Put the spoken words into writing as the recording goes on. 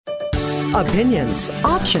Opinions,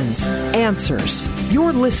 options, answers.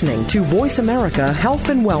 You're listening to Voice America Health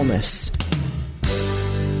and Wellness.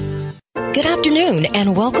 Good afternoon,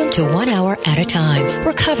 and welcome to 1 Hour at a Time.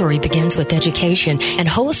 Recovery begins with education, and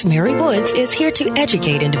host Mary Woods is here to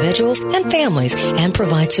educate individuals and families and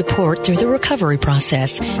provide support through the recovery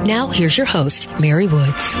process. Now, here's your host, Mary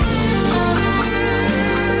Woods.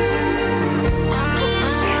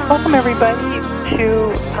 Welcome, everybody, to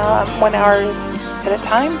 1 Hour at a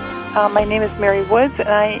Time. My name is Mary Woods, and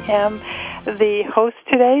I am the host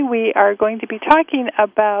today. We are going to be talking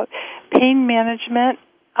about pain management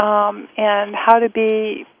and how to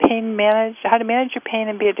manage your pain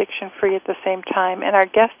and be addiction-free at the same time. And our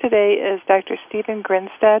guest today is Dr. Stephen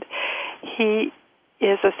Grinstead. He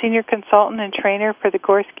is a senior consultant and trainer for the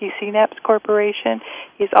Gorski-CENAPS Corporation.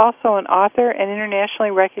 He's also an author and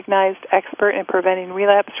internationally recognized expert in preventing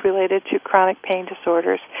relapse related to chronic pain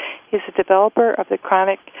disorders. He's a developer of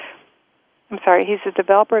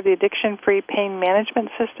the addiction-free pain management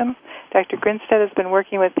system. Dr. Grinstead has been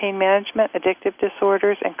working with pain management, addictive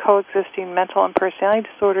disorders, and coexisting mental and personality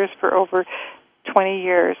disorders for over 20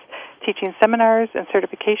 years, teaching seminars and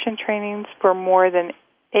certification trainings for more than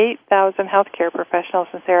 8,000 healthcare professionals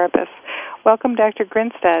and therapists. Welcome, Dr.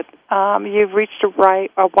 Grinstead. You've reached a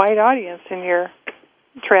wide audience in your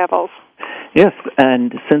travels. Yes,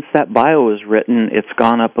 and since that bio was written, it's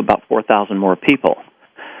gone up about 4,000 more people.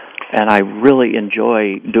 And I really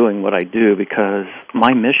enjoy doing what I do because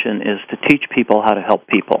my mission is to teach people how to help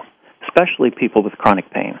people, especially people with chronic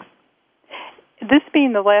pain. This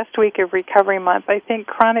being the last week of Recovery Month, I think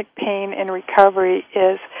chronic pain and recovery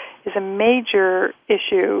is a major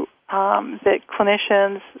issue that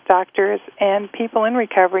clinicians, doctors, and people in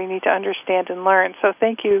recovery need to understand and learn. So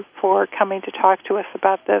thank you for coming to talk to us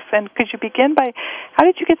about this. And could you begin by, how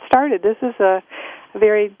did you get started? This is a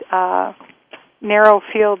very narrow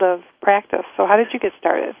field of practice. So how did you get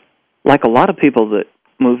started? Like a lot of people that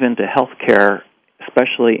move into healthcare,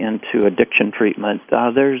 especially into addiction treatment,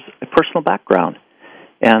 there's a personal background.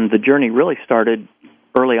 And the journey really started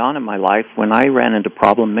early on in my life when I ran into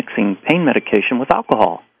problem mixing pain medication with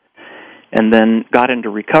alcohol. And then got into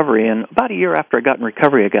recovery. And about a year after I got in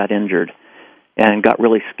recovery, I got injured and got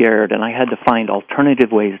really scared. And I had to find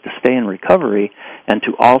alternative ways to stay in recovery and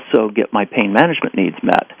to also get my pain management needs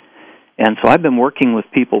met. And so I've been working with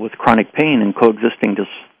people with chronic pain and coexisting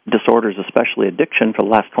disorders, especially addiction, for the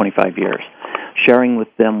last 25 years, sharing with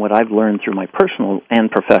them what I've learned through my personal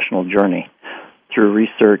and professional journey, through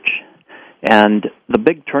research. And the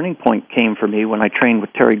big turning point came for me when I trained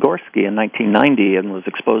with Terry Gorski in 1990 and was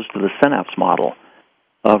exposed to the CENAPS model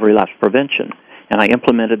of relapse prevention. And I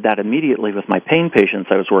implemented that immediately with my pain patients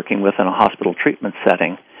I was working with in a hospital treatment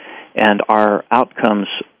setting. And our outcomes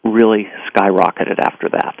really skyrocketed after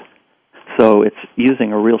that. So it's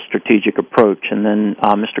using a real strategic approach. And then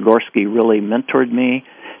Mr. Gorski really mentored me,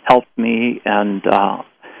 helped me, and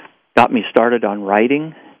got me started on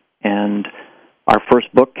writing. And our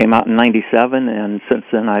first book came out in 1997, and since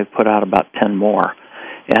then I've put out about 10 more.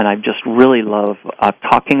 And I just really love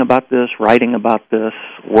talking about this, writing about this,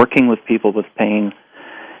 working with people with pain.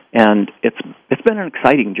 And it's been an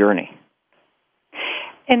exciting journey.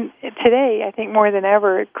 And today, I think more than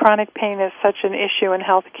ever, chronic pain is such an issue in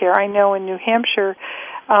healthcare. I know in New Hampshire,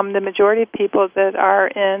 the majority of people that are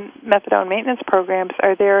in methadone maintenance programs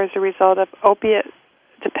are there as a result of opiate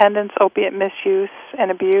dependence, opiate misuse, and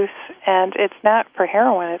abuse. And it's not for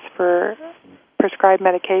heroin; it's for prescribed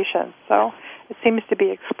medication. So it seems to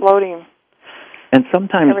be exploding. And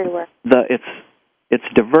sometimes everywhere. It's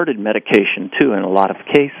diverted medication too. In a lot of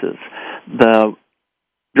cases, the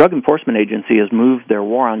Drug Enforcement Agency has moved their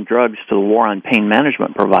war on drugs to the war on pain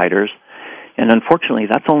management providers, and unfortunately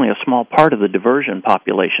that's only a small part of the diversion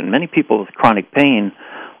population. Many people with chronic pain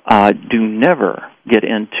do never get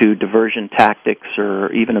into diversion tactics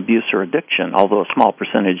or even abuse or addiction, although a small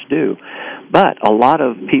percentage do. But a lot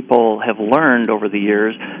of people have learned over the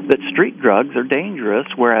years that street drugs are dangerous,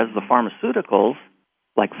 whereas the pharmaceuticals,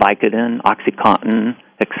 like Vicodin, OxyContin,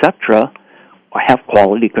 etc., have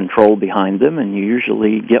quality control behind them, and you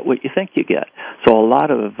usually get what you think you get. So a lot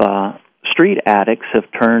of street addicts have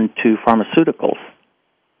turned to pharmaceuticals,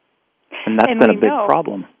 and that's been a big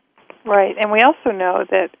problem. Right, and we also know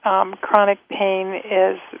that chronic pain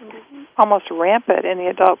is almost rampant in the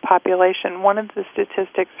adult population. One of the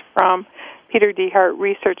statistics from Peter Dehart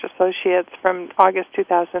Research Associates from August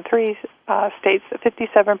 2003 states that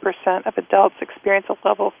 57% of adults experience a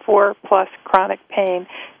level 4+ chronic pain,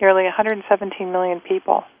 nearly 117 million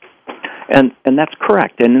people. And that's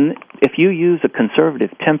correct. And if you use a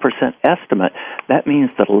conservative 10% estimate, that means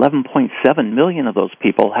that 11.7 million of those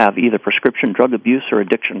people have either prescription drug abuse or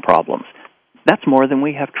addiction problems. that's more than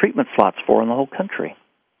we have treatment slots for in the whole country.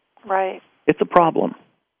 Right. It's a problem.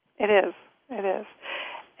 It is. It is.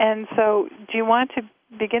 And so do you want to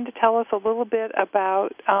begin to tell us a little bit about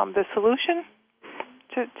the solution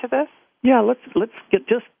to this? Yeah, let's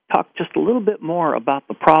talk just a little bit more about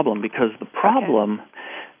the problem, because the problem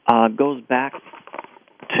goes back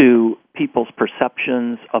to people's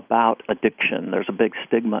perceptions about addiction. There's a big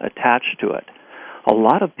stigma attached to it. A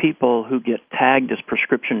lot of people who get tagged as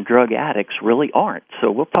prescription drug addicts really aren't.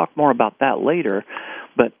 So we'll talk more about that later,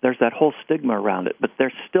 but there's that whole stigma around it. But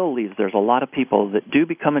there's a lot of people that do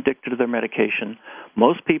become addicted to their medication.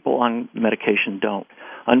 Most people on medication don't.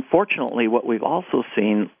 Unfortunately, what we've also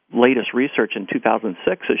seen, latest research in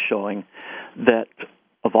 2006 is showing that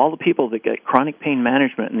of all the people that get chronic pain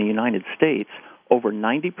management in the United States, over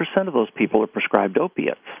 90% of those people are prescribed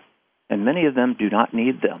opiates, and many of them do not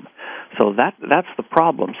need them. So that's the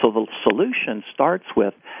problem. So the solution starts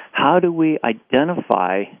with, how do we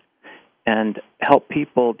identify and help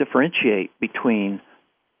people differentiate between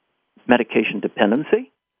medication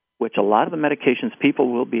dependency, which a lot of the medications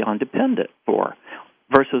people will be on dependent for,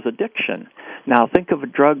 versus addiction. Now, think of a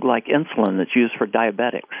drug like insulin that's used for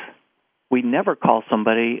diabetics. We never call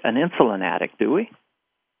somebody an insulin addict, do we?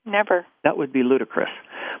 Never. That would be ludicrous.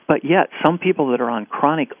 But yet, some people that are on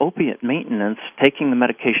chronic opiate maintenance, taking the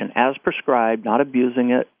medication as prescribed, not abusing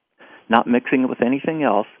it, not mixing it with anything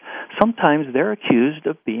else, sometimes they're accused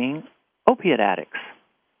of being opiate addicts.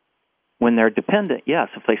 When they're dependent, yes,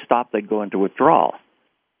 if they stop, they go into withdrawal.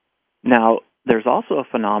 Now, there's also a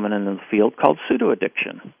phenomenon in the field called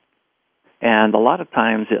pseudo-addiction. And a lot of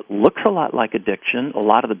times it looks a lot like addiction. A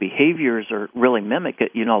lot of the behaviors really mimic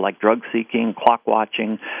it, like drug-seeking,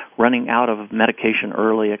 clock-watching, running out of medication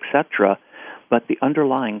early, etc. But the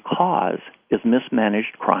underlying cause is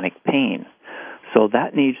mismanaged chronic pain. So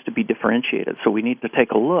that needs to be differentiated. So we need to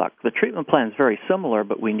take a look. The treatment plan is very similar,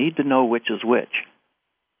 but we need to know which is which.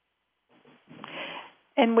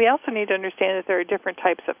 And we also need to understand that there are different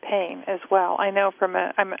types of pain as well. I know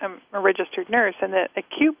I'm a registered nurse, and that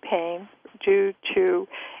acute pain due to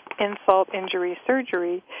insult, injury,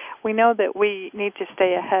 surgery, we know that we need to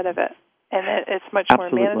stay ahead of it, and that it's much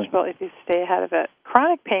Absolutely. more manageable if you stay ahead of it.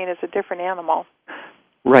 Chronic pain is a different animal.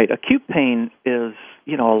 Right. Acute pain is,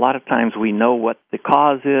 a lot of times we know what the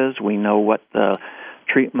cause is, we know what the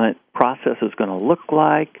treatment process is going to look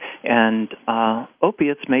like, and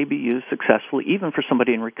opiates may be used successfully even for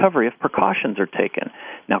somebody in recovery if precautions are taken.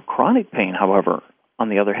 Now, chronic pain, however, on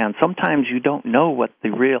the other hand, sometimes you don't know what the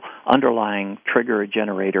real underlying trigger or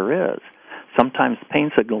generator is. Sometimes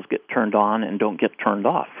pain signals get turned on and don't get turned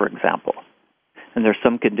off, for example. And there's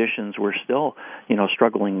some conditions we're still,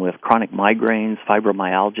 struggling with, chronic migraines,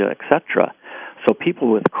 fibromyalgia, etc. So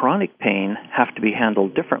people with chronic pain have to be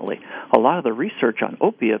handled differently. A lot of the research on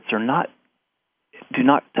opiates do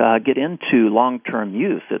not get into long-term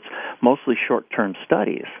use. It's mostly short-term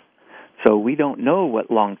studies. So we don't know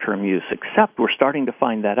what long-term use, except we're starting to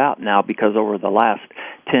find that out now, because over the last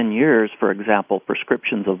 10 years, for example,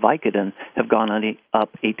 prescriptions of Vicodin have gone up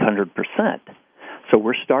 800%. So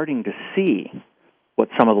we're starting to see what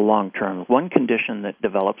some of the long-term. One condition that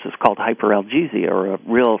develops is called hyperalgesia, or a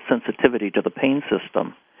real sensitivity to the pain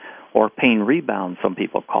system, or pain rebound, some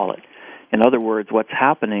people call it. In other words, what's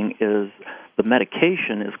happening is the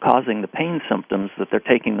medication is causing the pain symptoms that they're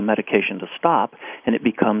taking the medication to stop, and it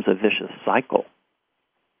becomes a vicious cycle.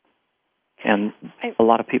 And a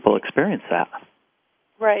lot of people experience that.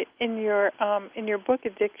 Right. In your book,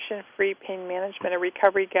 Addiction-Free Pain Management, a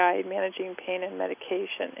Recovery Guide, Managing Pain and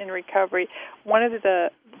Medication in Recovery, one of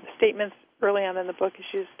the statements early on in the book is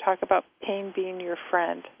you talk about pain being your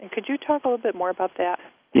friend. And could you talk a little bit more about that?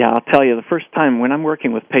 Yeah, I'll tell you, the first time when I'm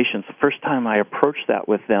working with patients, the first time I approach that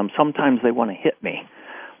with them, sometimes they want to hit me.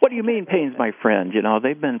 What do you mean pain's my friend?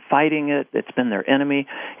 They've been fighting it. It's been their enemy.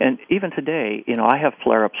 And even today, I have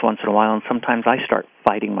flare-ups once in a while, and sometimes I start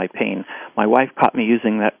fighting my pain. My wife caught me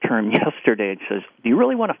using that term yesterday and says, "Do you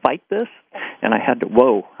really want to fight this?" And I had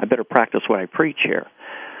to, I better practice what I preach here.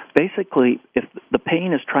 Basically, if the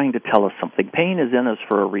pain is trying to tell us something, pain is in us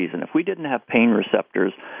for a reason. If we didn't have pain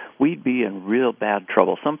receptors, we'd be in real bad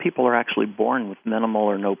trouble. Some people are actually born with minimal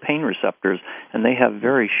or no pain receptors, and they have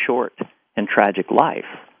very short and tragic life.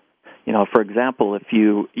 For example, if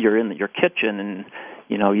you're in your kitchen and,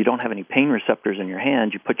 you don't have any pain receptors in your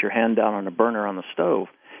hand, you put your hand down on a burner on the stove,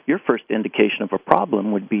 your first indication of a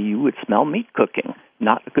problem would be you would smell meat cooking.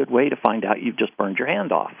 Not a good way to find out you've just burned your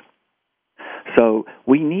hand off. So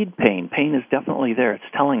we need pain. Pain is definitely there. It's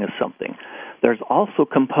telling us something. There's also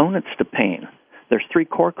components to pain. There's 3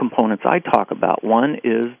 core components I talk about. One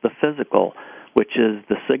is the physical, which is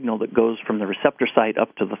the signal that goes from the receptor site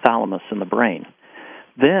up to the thalamus in the brain.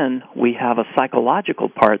 Then we have a psychological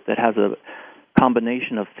part that has a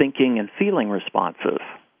combination of thinking and feeling responses.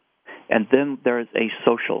 And then there's a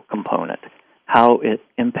social component, how it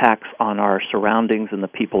impacts on our surroundings and the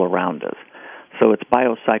people around us. So it's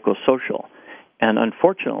biopsychosocial. And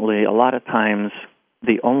unfortunately, a lot of times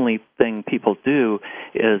the only thing people do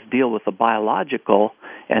is deal with the biological,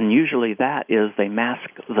 and usually that is they mask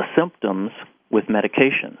the symptoms with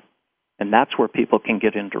medication. And that's where people can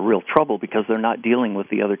get into real trouble because they're not dealing with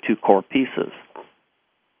the other two core pieces.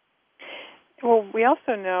 Well, we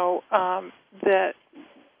also know that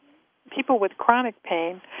people with chronic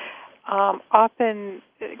pain, often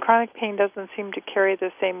chronic pain doesn't seem to carry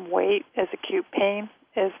the same weight as acute pain,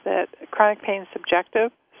 is that chronic pain is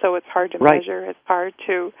subjective, so it's hard to measure. It's hard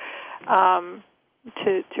to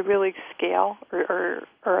really scale or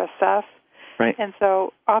assess. Right. And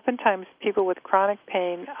so oftentimes people with chronic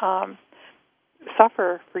pain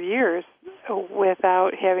suffer for years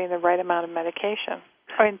without having the right amount of medication.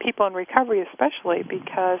 I mean, people in recovery especially,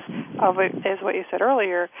 because of it, as what you said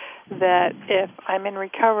earlier, that if I'm in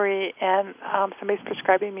recovery and somebody's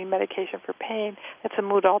prescribing me medication for pain, it's a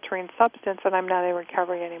mood-altering substance and I'm not in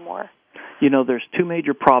recovery anymore. You know, there's two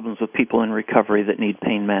major problems with people in recovery that need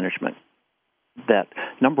pain management. That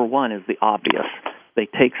number one is the obvious. They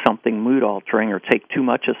take something mood-altering or take too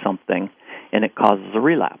much of something, and it causes a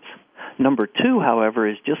relapse. Number two, however,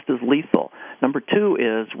 is just as lethal. Number two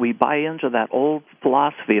is we buy into that old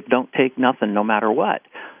philosophy of don't take nothing no matter what.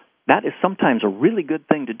 That is sometimes a really good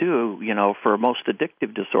thing to do, you know, for most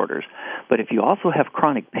addictive disorders. But if you also have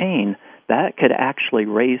chronic pain, that could actually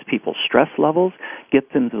raise people's stress levels,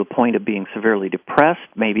 get them to the point of being severely depressed,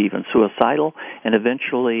 maybe even suicidal, and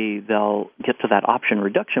eventually they'll get to that option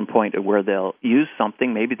reduction point where they'll use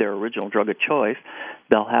something, maybe their original drug of choice,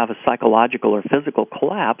 they'll have a psychological or physical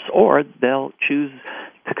collapse, or they'll choose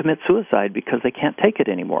to commit suicide because they can't take it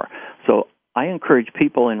anymore. So I encourage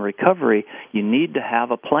people in recovery, you need to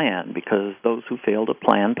have a plan, because those who fail to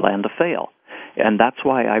plan to fail. And that's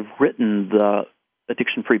why I've written the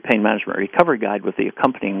Addiction-Free Pain Management Recovery Guide with the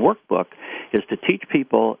accompanying workbook, is to teach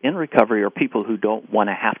people in recovery or people who don't want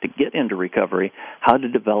to have to get into recovery how to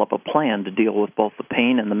develop a plan to deal with both the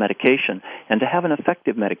pain and the medication, and to have an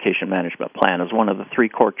effective medication management plan as one of the three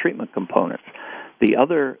core treatment components.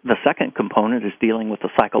 The second component is dealing with the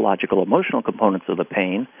psychological, emotional components of the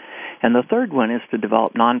pain. And the third one is to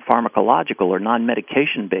develop non-pharmacological or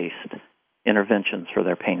non-medication-based interventions for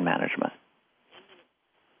their pain management.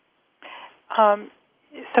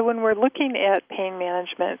 So when we're looking at pain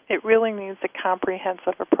management, it really needs a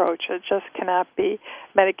comprehensive approach. It just cannot be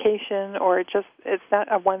medication, or it's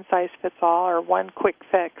not a one-size-fits-all or one quick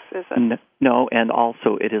fix, is it? No, and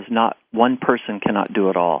also it is not, one person cannot do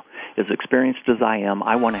it all. As experienced as I am,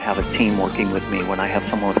 I want to have a team working with me when I have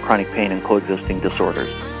someone with chronic pain and coexisting disorders.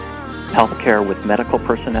 Healthcare with medical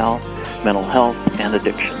personnel, mental health, and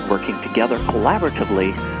addiction, working together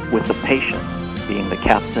collaboratively with the patient being the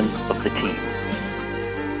captain of the team.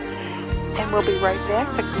 And we'll be right back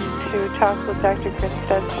to talk with Dr.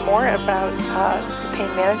 Grinstead some more about the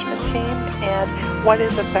pain management team and what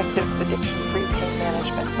is effective addiction-free pain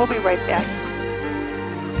management. We'll be right back.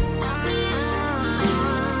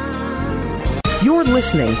 You're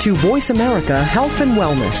listening to Voice America Health and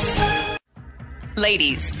Wellness.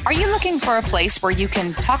 Ladies, are you looking for a place where you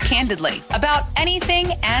can talk candidly about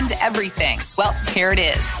anything and everything? Well, here it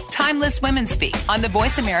is. Timeless Women Speak on the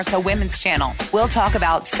Voice America Women's Channel. We'll talk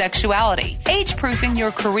about sexuality, age-proofing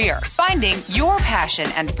your career, finding your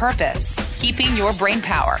passion and purpose, keeping your brain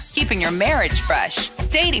power, keeping your marriage fresh,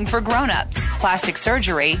 dating for grown-ups, plastic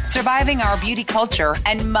surgery, surviving our beauty culture,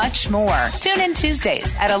 and much more. Tune in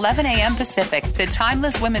Tuesdays at 11 a.m. Pacific to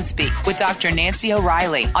Timeless Women Speak with Dr. Nancy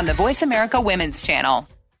O'Reilly on the Voice America Women's Channel.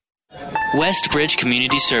 Westbridge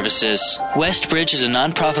Community Services. Westbridge is a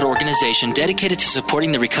nonprofit organization dedicated to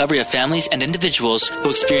supporting the recovery of families and individuals who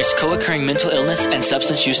experience co-occurring mental illness and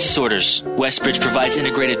substance use disorders. Westbridge provides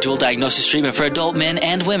integrated dual diagnosis treatment for adult men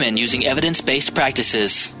and women using evidence-based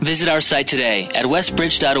practices. Visit our site today at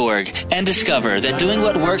westbridge.org and discover that doing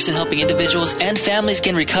what works in helping individuals and families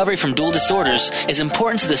gain recovery from dual disorders is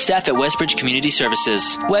important to the staff at Westbridge Community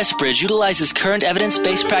Services. Westbridge utilizes current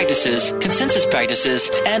evidence-based practices, consensus practices,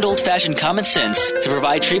 and old-fashioned common sense to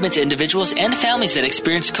provide treatment to individuals and families that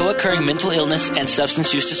experience co-occurring mental illness and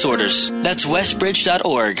substance use disorders. That's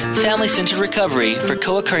westbridge.org, family-centered recovery for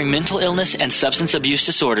co-occurring mental illness and substance abuse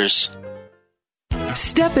disorders.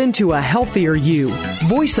 Step into a healthier you.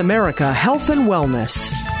 Voice America Health and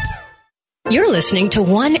Wellness. You're listening to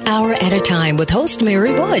 1 Hour at a Time with host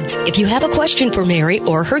Mary Woods. If you have a question for Mary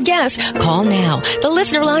or her guest, call now. The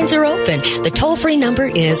listener lines are open. The toll-free number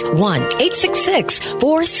is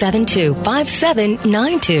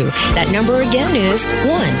 1-866-472-5792. That number again is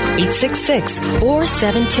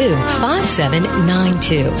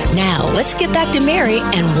 1-866-472-5792. Now, let's get back to Mary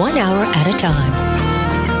and 1 Hour at a Time.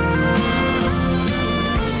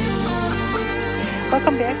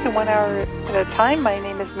 Welcome back to 1 Hour at a Time. My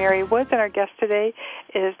name is Mary Woods, and our guest today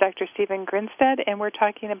is Dr. Stephen Grinstead, and we're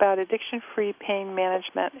talking about addiction-free pain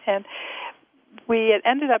management. And we had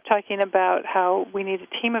ended up talking about how we need a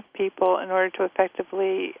team of people in order to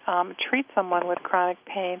effectively treat someone with chronic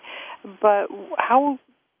pain. But how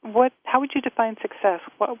would you define success?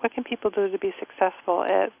 What can people do to be successful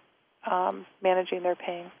at managing their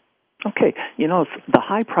pain? Okay, the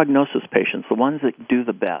high prognosis patients, the ones that do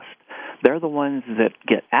the best, they're the ones that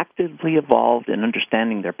get actively involved in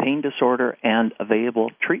understanding their pain disorder and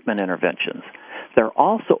available treatment interventions. They're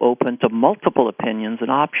also open to multiple opinions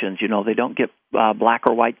and options. They don't get black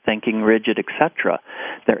or white thinking, rigid, etc.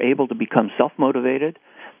 They're able to become self-motivated.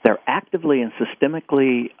 They're actively and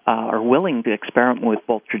systemically are willing to experiment with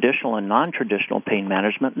both traditional and non-traditional pain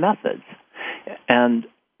management methods. And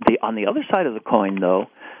on the other side of the coin, though,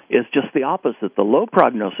 is just the opposite. The low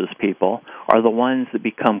prognosis people are the ones that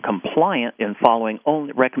become compliant in following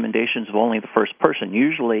only recommendations of only the first person.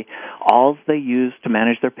 Usually, all they use to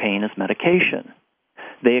manage their pain is medication.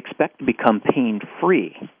 They expect to become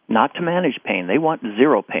pain-free, not to manage pain. They want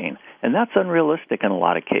zero pain, and that's unrealistic in a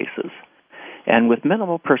lot of cases, and with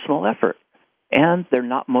minimal personal effort. And they're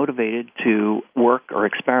not motivated to work or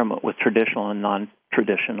experiment with traditional and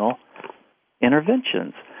non-traditional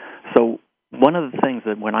interventions. So one of the things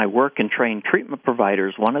that when I work and train treatment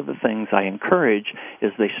providers, one of the things I encourage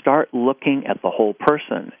is they start looking at the whole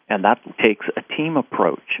person, and that takes a team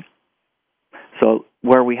approach. So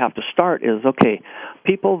where we have to start is, okay,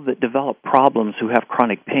 people that develop problems who have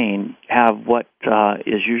chronic pain have what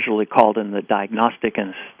is usually called in the Diagnostic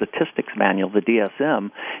and Statistics Manual, the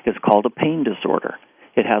DSM, is called a pain disorder.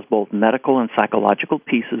 It has both medical and psychological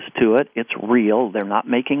pieces to it. It's real. They're not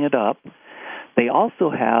making it up. They also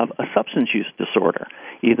have a substance use disorder,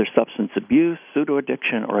 either substance abuse,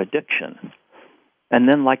 pseudo-addiction, or addiction. And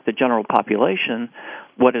then, like the general population,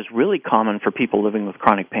 what is really common for people living with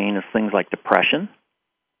chronic pain is things like depression,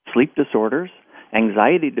 sleep disorders,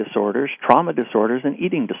 anxiety disorders, trauma disorders, and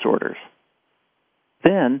eating disorders.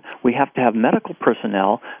 Then we have to have medical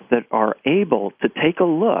personnel that are able to take a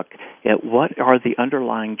look at what are the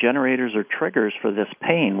underlying generators or triggers for this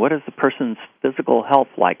pain. What is the person's physical health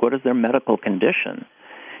like? What is their medical condition?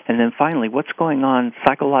 And then finally, what's going on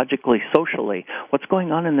psychologically, socially? What's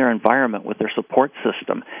going on in their environment with their support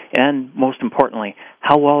system? And most importantly,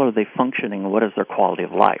 how well are they functioning and what is their quality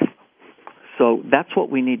of life? So that's what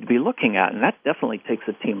we need to be looking at, and that definitely takes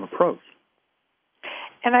a team approach.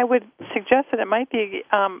 And I would suggest that it might be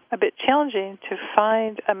a bit challenging to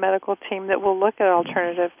find a medical team that will look at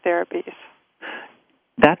alternative therapies.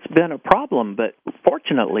 That's been a problem, but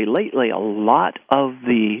fortunately, lately, a lot of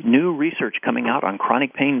the new research coming out on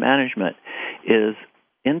chronic pain management is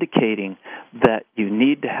indicating that you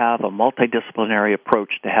need to have a multidisciplinary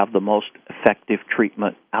approach to have the most effective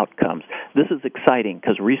treatment outcomes. This is exciting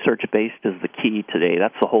because research-based is the key today.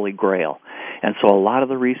 That's the holy grail. And so a lot of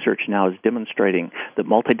the research now is demonstrating that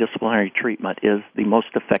multidisciplinary treatment is the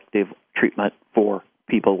most effective treatment for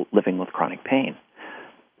people living with chronic pain.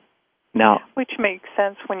 Now, which makes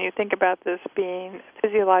sense when you think about this being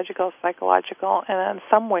physiological, psychological, and in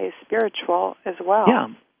some ways spiritual as well. Yeah.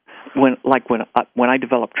 When I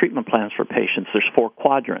develop treatment plans for patients, there's 4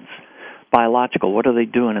 quadrants. Biological, what are they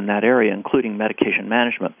doing in that area, including medication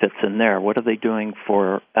management fits in there. What are they doing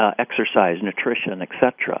for exercise, nutrition,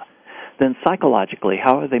 etc.? Then psychologically,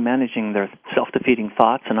 how are they managing their self-defeating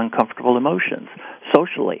thoughts and uncomfortable emotions?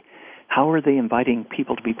 Socially, how are they inviting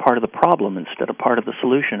people to be part of the problem instead of part of the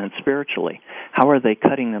solution? And spiritually, how are they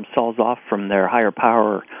cutting themselves off from their higher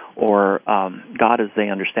power or God as they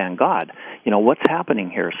understand God? What's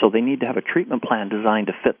happening here? So they need to have a treatment plan designed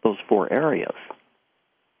to fit those 4 areas.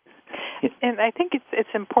 And I think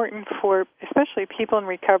it's important for especially people in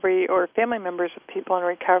recovery or family members of people in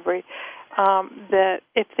recovery that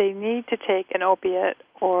if they need to take an opiate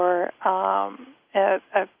or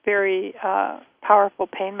a very powerful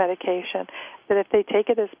pain medication, that if they take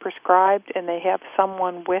it as prescribed and they have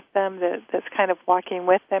someone with them that's kind of walking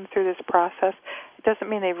with them through this process, it doesn't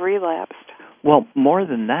mean they've relapsed. Well, more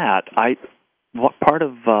than that, part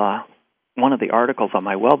of one of the articles on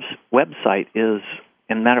my website is,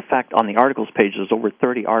 and matter of fact, on the articles page, there's over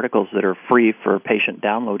 30 articles that are free for patient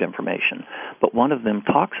download information. But one of them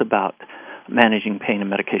talks about managing pain and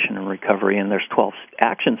medication and recovery, and there's 12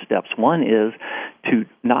 action steps. One is to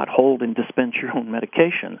not hold and dispense your own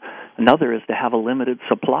medication. Another is to have a limited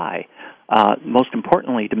supply. Most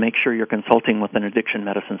importantly, to make sure you're consulting with an addiction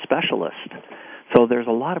medicine specialist. So there's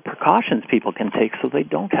a lot of precautions people can take so they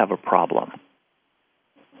don't have a problem.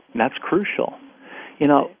 And that's crucial. You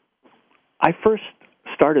know, I first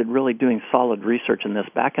started really doing solid research in this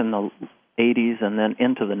back in the 80s and then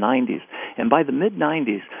into the 90s. And by the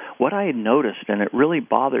mid-90s, what I had noticed, and it really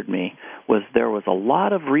bothered me, was there was a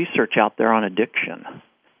lot of research out there on addiction.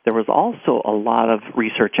 There was also a lot of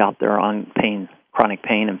research out there on pain, chronic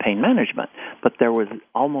pain and pain management, but there was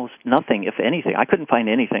almost nothing, if anything. I couldn't find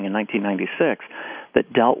anything in 1996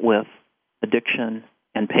 that dealt with addiction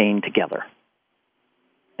and pain together.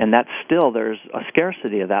 And that's still, there's a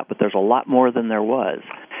scarcity of that, but there's a lot more than there was.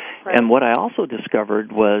 Right. And what I also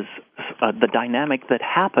discovered was the dynamic that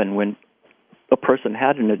happened when a person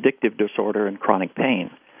had an addictive disorder and chronic pain.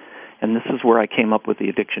 And this is where I came up with the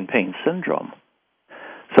addiction pain syndrome.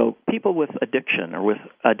 So people with addiction or with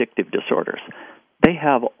addictive disorders, they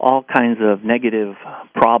have all kinds of negative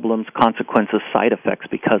problems, consequences, side effects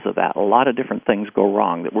because of that. A lot of different things go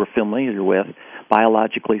wrong that we're familiar with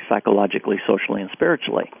biologically, psychologically, socially, and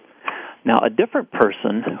spiritually. Now, a different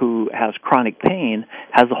person who has chronic pain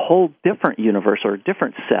has a whole different universe or a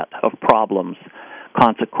different set of problems,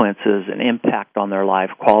 consequences, and impact on their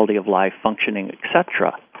life, quality of life, functioning,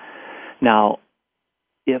 etc. Now,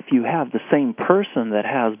 if you have the same person that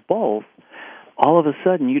has both, all of a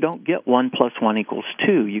sudden you don't get 1 + 1 =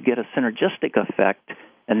 2. You get a synergistic effect,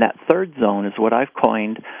 and that third zone is what I've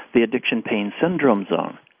coined the addiction pain syndrome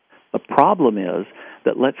zone. The problem is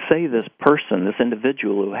that let's say this person, this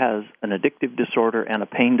individual who has an addictive disorder and a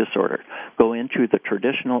pain disorder, go into the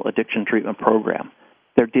traditional addiction treatment program.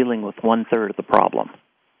 They're dealing with 1/3 of the problem,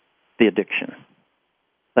 the addiction.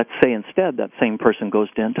 Let's say instead that same person goes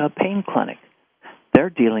into a pain clinic. They're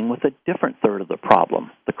dealing with a different third of the problem,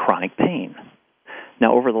 the chronic pain.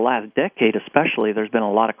 Now, over the last decade especially, there's been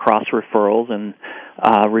a lot of cross-referrals and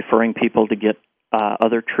referring people to get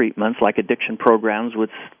other treatments, like addiction programs would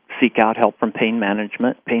seek out help from pain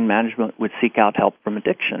management. Pain management would seek out help from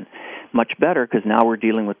addiction. Much better, because now we're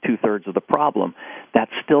dealing with 2/3 of the problem.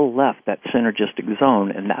 That's still left, that synergistic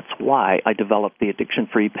zone, and that's why I developed the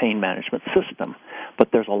addiction-free pain management system.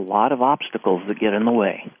 But there's a lot of obstacles that get in the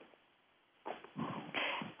way.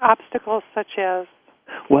 Obstacles such as?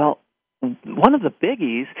 Well, one of the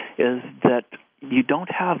biggies is that you don't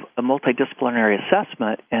have a multidisciplinary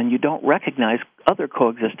assessment and you don't recognize other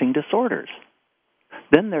coexisting disorders.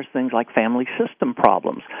 Then there's things like family system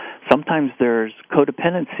problems. Sometimes there's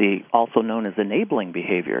codependency, also known as enabling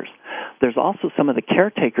behaviors. There's also some of the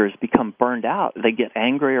caretakers become burned out. They get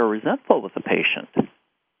angry or resentful with the patient.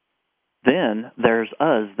 Then there's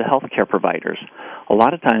us, the healthcare providers. A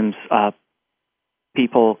lot of times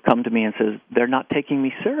people come to me and says, they're not taking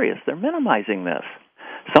me serious. They're minimizing this.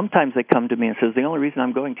 Sometimes they come to me and says, the only reason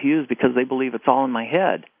I'm going to you is because they believe it's all in my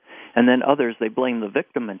head. And then others, they blame the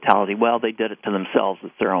victim mentality. Well, they did it to themselves.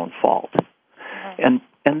 It's their own fault. And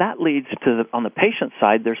that leads to, on the patient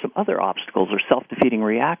side, there's some other obstacles or self-defeating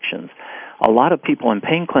reactions. A lot of people in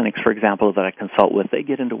pain clinics, for example, that I consult with, they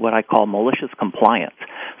get into what I call malicious compliance.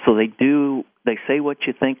 So they say what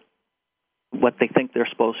they think they're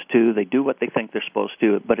supposed to, they do what they think they're supposed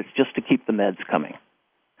to, but it's just to keep the meds coming.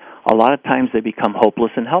 A lot of times they become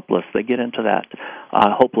hopeless and helpless. They get into that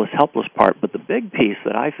hopeless, helpless part. But the big piece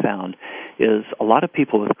that I found is a lot of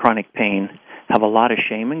people with chronic pain have a lot of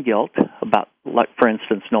shame and guilt about, like, for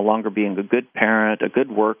instance, no longer being a good parent, a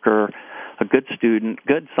good worker, a good student,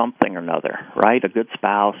 good something or another, right, a good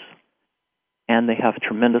spouse, and they have a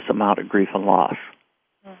tremendous amount of grief and loss.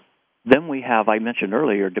 Then we have, I mentioned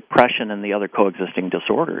earlier, depression and the other coexisting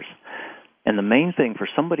disorders. And the main thing for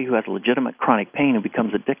somebody who has legitimate chronic pain who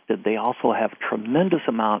becomes addicted, they also have tremendous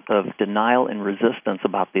amount of denial and resistance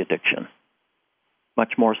about the addiction,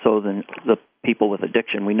 much more so than the people with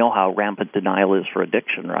addiction. We know how rampant denial is for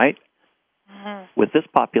addiction, right? Mm-hmm. With this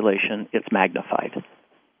population, it's magnified.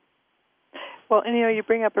 Well, and you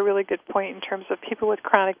bring up a really good point in terms of people with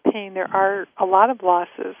chronic pain. There are a lot of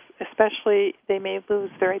losses, especially they may lose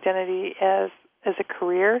their identity as a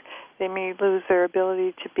career. They may lose their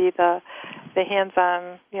ability to be the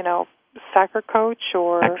hands-on, soccer coach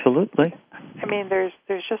or... Absolutely. I mean, there's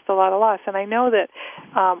just a lot of loss. And I know that,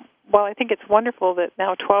 while I think it's wonderful that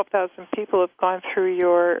now 12,000 people have gone through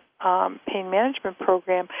your pain management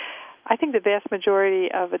program, I think the vast majority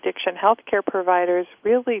of addiction healthcare providers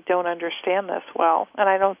really don't understand this well, and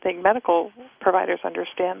I don't think medical providers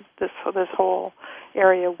understand this whole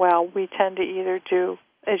area well. We tend to either do,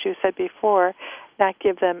 as you said before, not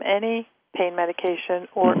give them any pain medication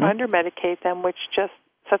or under-medicate them, which just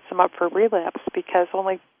sets them up for relapse because it's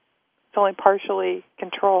only partially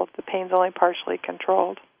controlled. The pain's only partially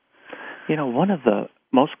controlled. One of the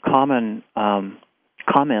most common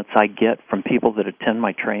comments I get from people that attend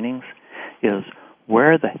my trainings is,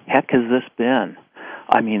 where the heck has this been?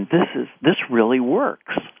 I mean, this really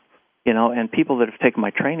works. And people that have taken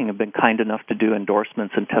my training have been kind enough to do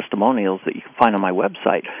endorsements and testimonials that you can find on my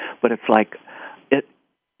website. But it's like,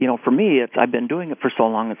 for me, I've been doing it for so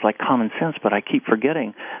long, it's like common sense, but I keep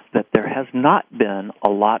forgetting that there has not been a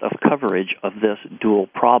lot of coverage of this dual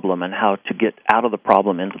problem and how to get out of the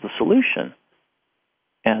problem into the solution.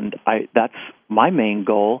 And that's my main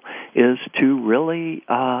goal, is to really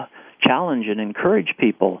challenge and encourage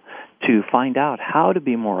people to find out how to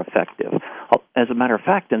be more effective. As a matter of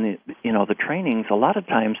fact, in the trainings, a lot of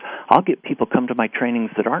times I'll get people come to my trainings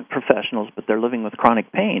that aren't professionals, but they're living with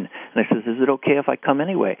chronic pain. And I says, is it okay if I come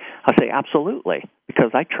anyway? I'll say, absolutely,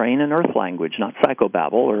 because I train in earth language, not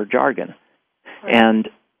psychobabble or jargon. Right. And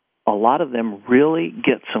a lot of them really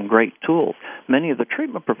get some great tools. Many of the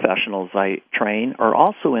treatment professionals I train are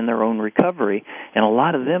also in their own recovery, and a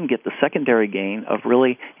lot of them get the secondary gain of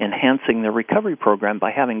really enhancing their recovery program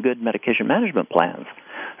by having good medication management plans.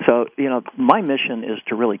 So, my mission is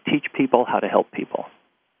to really teach people how to help people.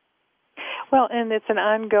 Well, and it's an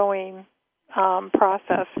ongoing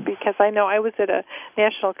process, because I know I was at a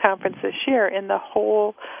national conference this year, and the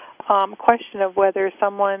whole question of whether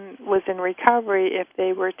someone was in recovery if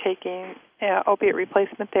they were taking opiate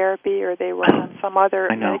replacement therapy or they were on some other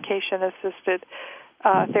medication-assisted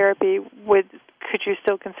therapy, could you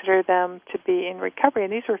still consider them to be in recovery?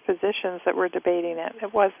 And these were physicians that were debating it.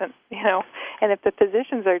 It wasn't, and if the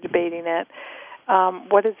physicians are debating it,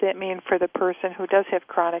 what does it mean for the person who does have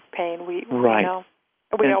chronic pain? We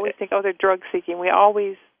always think, they're drug-seeking. We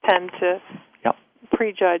always tend to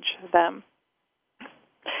prejudge them.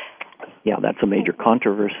 Yeah, that's a major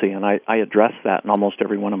controversy, and I address that in almost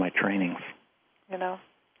every one of my trainings.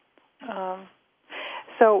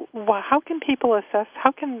 So how can people assess?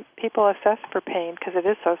 How can people assess for pain? Because it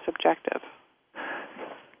is so subjective.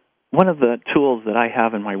 One of the tools that I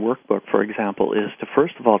have in my workbook, for example, is to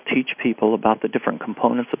first of all teach people about the different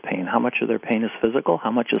components of pain. How much of their pain is physical?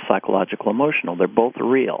 How much is psychological, emotional? They're both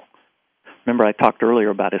real. Remember, I talked earlier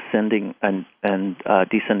about ascending and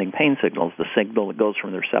descending pain signals, the signal that goes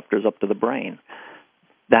from the receptors up to the brain.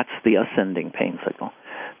 That's the ascending pain signal.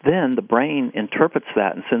 Then the brain interprets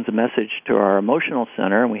that and sends a message to our emotional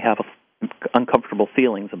center, and we have uncomfortable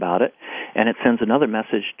feelings about it. And it sends another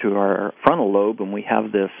message to our frontal lobe, and we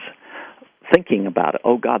have this thinking about it.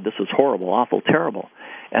 Oh, God, this is horrible, awful, terrible.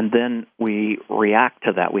 And then we react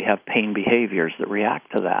to that. We have pain behaviors that react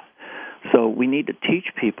to that. So we need to teach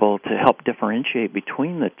people to help differentiate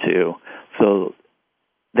between the two so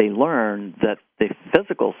they learn that the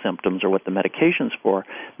physical symptoms are what the medication's for.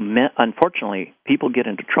 Unfortunately, people get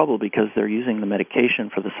into trouble because they're using the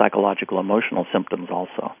medication for the psychological, emotional symptoms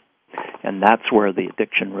also. And that's where the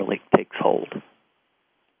addiction really takes hold.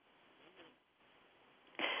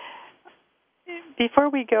 Before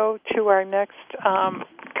we go to our next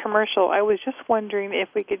commercial, I was just wondering if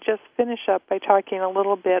we could just finish up by talking a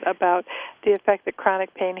little bit about the effect that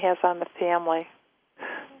chronic pain has on the family.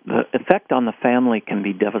 The effect on the family can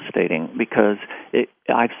be devastating because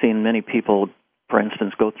I've seen many people, for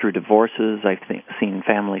instance, go through divorces. I've seen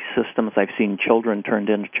family systems. I've seen children turned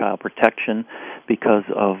into child protection because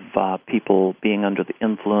of people being under the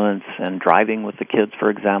influence and driving with the kids, for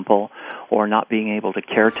example, or not being able to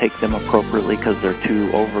caretake them appropriately because they're too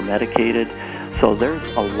over-medicated. So there's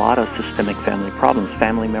a lot of systemic family problems.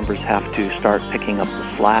 Family members have to start picking up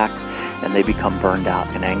the slack, and they become burned out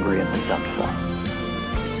and angry and resentful.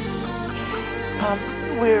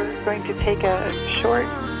 We're going to take a short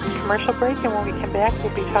commercial break, and when we come back,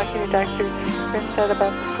 we'll be talking to Dr. Grinstead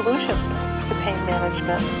about the solutions to pain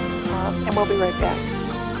management, and we'll be right back.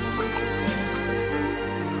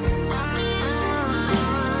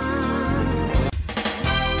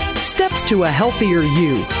 Steps to a healthier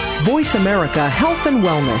you. Voice America Health and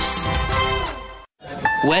Wellness.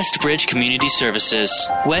 Westbridge Community Services.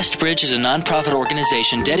 Westbridge is a nonprofit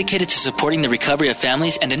organization dedicated to supporting the recovery of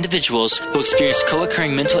families and individuals who experience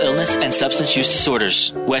co-occurring mental illness and substance use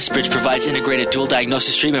disorders. Westbridge provides integrated dual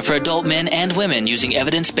diagnosis treatment for adult men and women using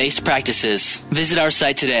evidence-based practices. Visit our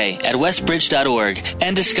site today at westbridge.org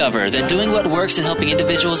and discover that doing what works in helping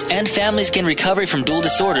individuals and families gain recovery from dual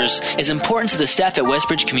disorders is important to the staff at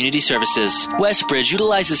Westbridge Community Services. Westbridge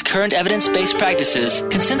utilizes current evidence-based practices,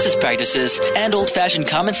 consensus practices, and old-fashioned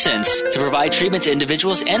common sense to provide treatment to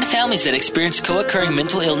individuals and families that experience co-occurring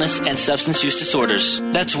mental illness and substance use disorders.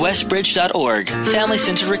 That's westbridge.org,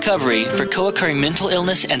 family-centered recovery for co-occurring mental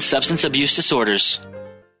illness and substance abuse disorders.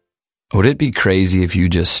 Would it be crazy if you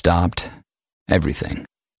just stopped everything,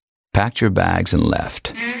 packed your bags and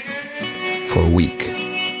left for a week,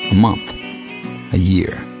 a month, a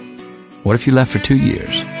year? What if you left for 2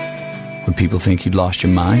 years? Would people think you'd lost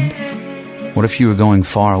your mind? What if you were going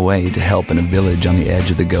far away to help in a village on the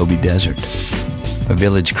edge of the Gobi Desert? A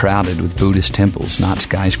village crowded with Buddhist temples, not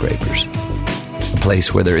skyscrapers. A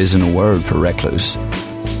place where there isn't a word for recluse,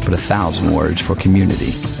 but 1,000 words for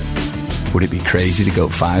community. Would it be crazy to go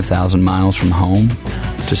 5,000 miles from home?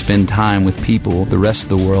 To spend time with people the rest of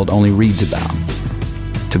the world only reads about?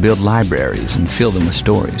 To build libraries and fill them with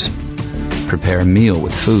stories? Prepare a meal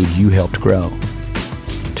with food you helped grow?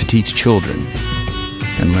 To teach children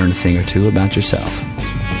and learn a thing or two about yourself?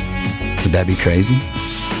 Would that be crazy?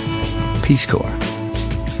 Peace Corps.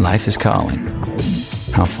 Life is calling.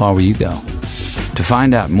 How far will you go? To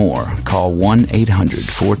find out more, call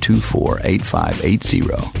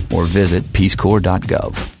 1-800-424-8580 or visit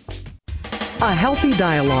peacecorps.gov. A healthy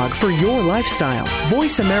dialogue for your lifestyle.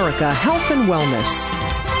 Voice America Health and Wellness.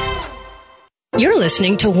 You're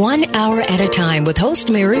listening to 1 Hour at a Time with host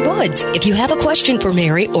Mary Woods. If you have a question for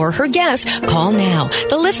Mary or her guest, call now.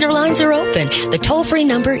 The listener lines are open. The toll-free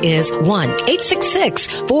number is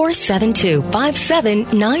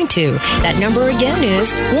 1-866-472-5792. That number again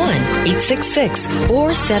is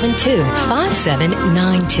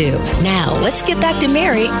 1-866-472-5792. Now, let's get back to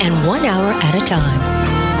Mary and 1 Hour at a Time.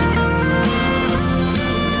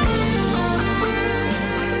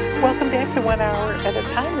 Welcome back to 1 Hour at a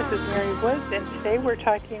Time. This is Mary Woods, and today we're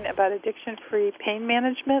talking about addiction-free pain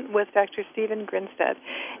management with Dr. Stephen Grinstead.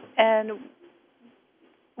 And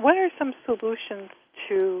what are some solutions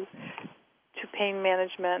to pain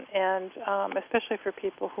management, and especially for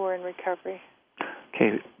people who are in recovery?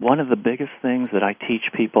 Okay, one of the biggest things that I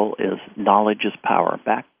teach people is knowledge is power.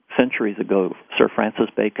 Back centuries ago, Sir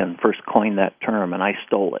Francis Bacon first coined that term, and I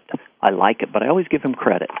stole it. I like it, but I always give him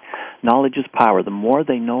credit. Knowledge is power. The more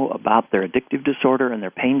they know about their addictive disorder and their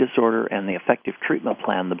pain disorder and the effective treatment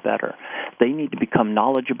plan, the better. They need to become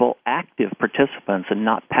knowledgeable, active participants and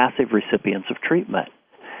not passive recipients of treatment.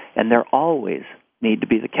 And they always need to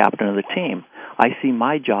be the captain of the team. I see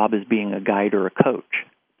my job as being a guide or a coach.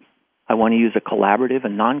 I want to use a collaborative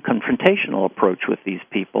and non-confrontational approach with these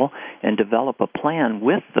people and develop a plan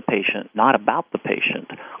with the patient, not about the patient,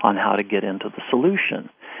 on how to get into the solution.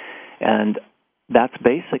 And that's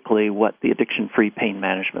basically what the addiction-free pain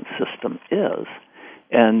management system is.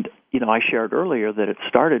 And, I shared earlier that it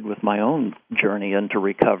started with my own journey into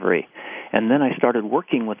recovery. And then I started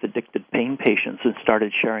working with addicted pain patients and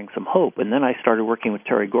started sharing some hope. And then I started working with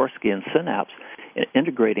Terry Gorski and Synapse,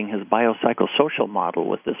 integrating his biopsychosocial model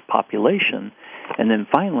with this population. And then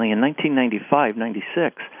finally, in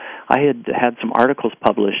 1995-96, I had some articles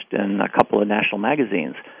published in a couple of national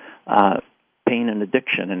magazines, Pain and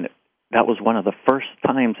Addiction, and that was one of the first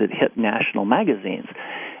times it hit national magazines.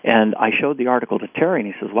 And I showed the article to Terry,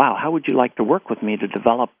 and he says, wow, how would you like to work with me to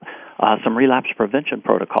develop some relapse prevention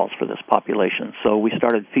protocols for this population? So we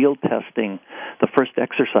started field testing the first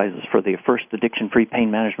exercises for the first addiction-free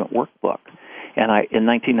pain management workbook. And in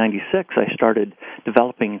 1996, I started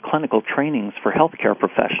developing clinical trainings for healthcare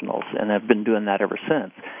professionals, and I've been doing that ever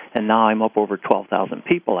since. And now I'm up over 12,000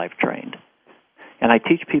 people I've trained. And I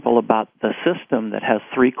teach people about the system that has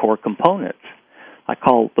 3 core components. I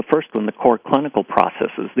call the first one the core clinical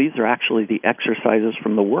processes. These are actually the exercises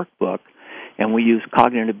from the workbook, and we use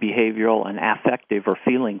cognitive behavioral and affective or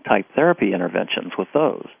feeling-type therapy interventions with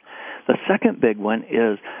those. The second big one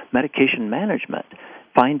is medication management,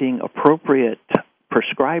 finding appropriate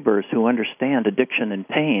prescribers who understand addiction and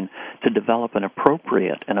pain to develop an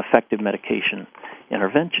appropriate and effective medication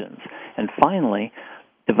interventions. And finally,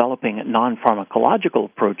 developing non-pharmacological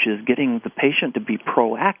approaches, getting the patient to be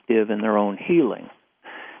proactive in their own healing.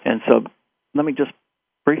 And so let me just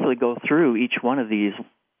briefly go through each one of these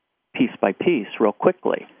piece by piece real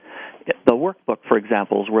quickly. The workbook, for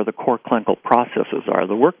example, is where the core clinical processes are.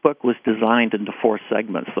 The workbook was designed into 4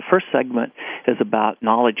 segments. The first segment is about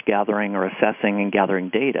knowledge gathering or assessing and gathering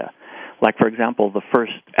data. Like, for example, the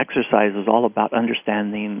first exercise is all about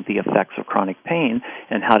understanding the effects of chronic pain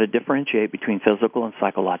and how to differentiate between physical and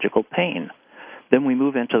psychological pain. Then we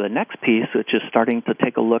move into the next piece, which is starting to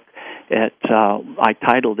take a look at, I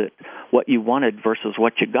titled it, What You Wanted versus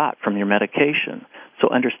What You Got from Your Medication. So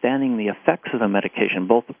understanding the effects of the medication,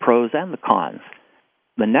 both the pros and the cons.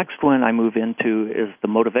 The next one I move into is the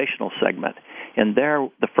motivational segment. And there,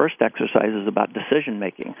 the first exercise is about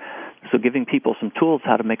decision-making. So giving people some tools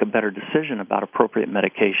how to make a better decision about appropriate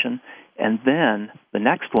medication. And then the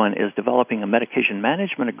next one is developing a medication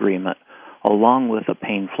management agreement along with a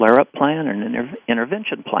pain flare-up plan and an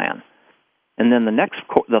intervention plan. And then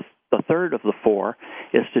the third of the four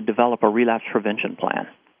is to develop a relapse prevention plan.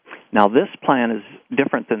 Now, this plan is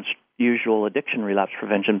different than usual addiction relapse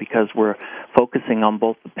prevention because we're focusing on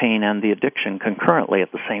both the pain and the addiction concurrently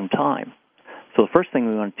at the same time. So the first thing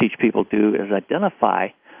we want to teach people to do is identify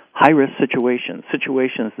high-risk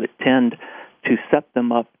situations that tend to set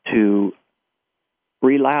them up to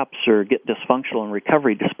relapse or get dysfunctional in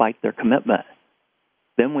recovery despite their commitment.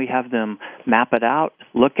 Then we have them map it out,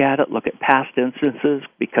 look at past instances,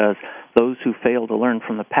 because those who fail to learn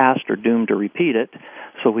from the past are doomed to repeat it.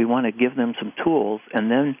 So we want to give them some tools,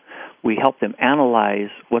 and then we help them analyze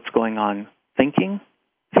what's going on thinking,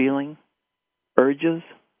 feeling, urges,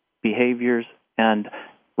 behaviors, and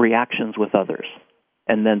reactions with others.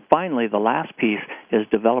 And then finally, the last piece is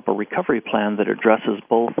develop a recovery plan that addresses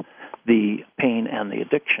both the pain and the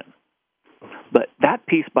addiction. But that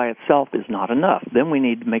piece by itself is not enough. Then we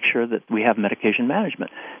need to make sure that we have medication management.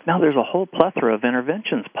 Now, there's a whole plethora of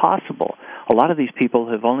interventions possible. A lot of these people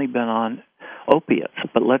have only been on opiates,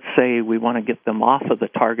 but let's say we want to get them off of the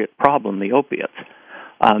target problem, the opiates.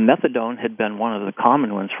 Methadone had been one of the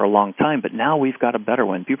common ones for a long time, but now we've got a better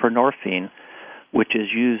one, buprenorphine, which is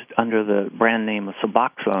used under the brand name of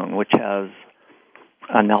Suboxone, which has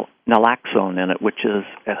naloxone in it, which is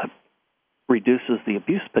reduces the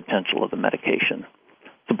abuse potential of the medication.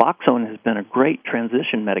 Suboxone has been a great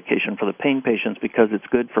transition medication for the pain patients because it's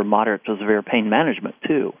good for moderate to severe pain management,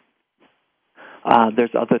 too.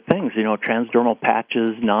 There's other things, transdermal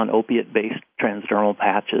patches, non-opiate-based transdermal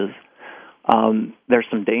patches. There's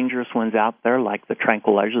some dangerous ones out there, like the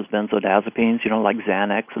tranquilizers, benzodiazepines, like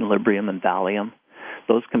Xanax and Librium and Valium.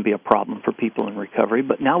 Those can be a problem for people in recovery.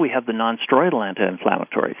 But now we have the non-steroidal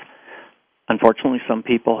anti-inflammatories. Unfortunately, some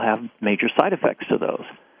people have major side effects to those.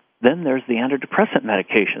 Then there's the antidepressant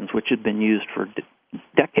medications, which have been used for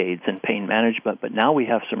decades in pain management, but now we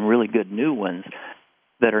have some really good new ones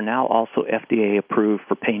that are now also FDA approved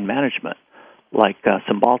for pain management, like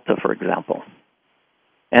Cymbalta, for example.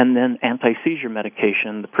 And then anti-seizure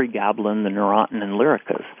medication, the pregabalin, the Neurontin, and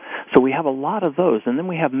Lyricas. So we have a lot of those. And then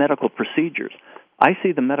we have medical procedures. I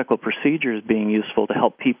see the medical procedures being useful to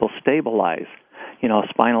help people stabilize,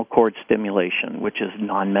 spinal cord stimulation, which is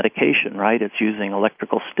non-medication, right? It's using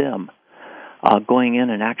electrical stim, going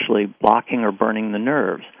in and actually blocking or burning the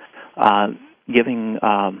nerves, giving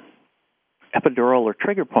epidural or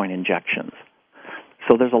trigger point injections.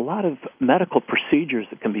 So there's a lot of medical procedures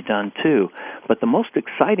that can be done, too. But the most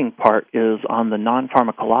exciting part is on the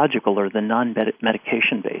non-pharmacological or the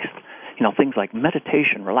non-medication-based. Things like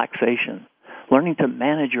meditation, relaxation, learning to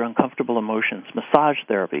manage your uncomfortable emotions, massage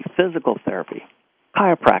therapy, physical therapy,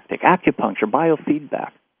 chiropractic, acupuncture,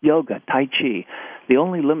 biofeedback, yoga, tai chi. The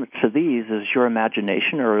only limit to these is your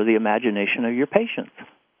imagination or the imagination of your patients.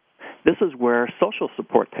 This is where social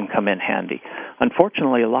support can come in handy.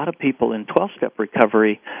 Unfortunately, a lot of people in 12-step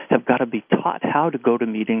recovery have got to be taught how to go to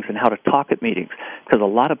meetings and how to talk at meetings, because a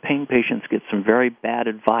lot of pain patients get some very bad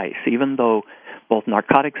advice, even though both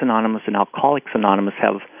Narcotics Anonymous and Alcoholics Anonymous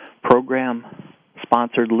have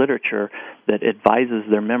program-sponsored literature that advises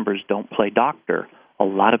their members don't play doctor. A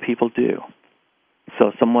lot of people do.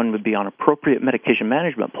 So someone would be on appropriate medication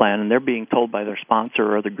management plan, and they're being told by their sponsor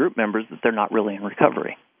or other group members that they're not really in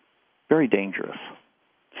recovery. Very dangerous.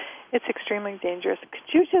 It's extremely dangerous.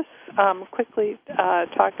 Could you just quickly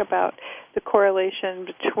talk about the correlation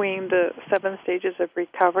between the 7 stages of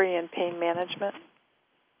recovery and pain management?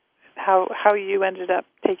 How you ended up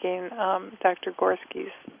taking Dr.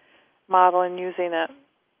 Gorski's model and using it?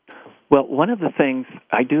 Well, one of the things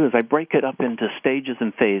I do is I break it up into stages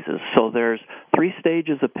and phases. So there's 3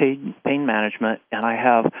 stages of pain management, and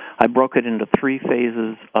I broke it into 3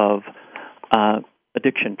 phases of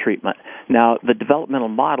addiction treatment. Now, the developmental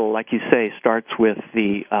model, like you say, starts with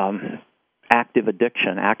the active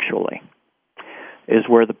addiction, actually, is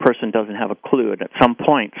where the person doesn't have a clue, and at some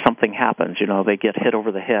point something happens. They get hit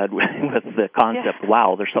over the head with the concept,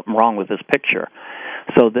 wow, there's something wrong with this picture.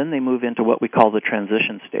 So then they move into what we call the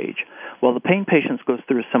transition stage. Well, the pain patients go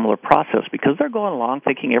through a similar process because they're going along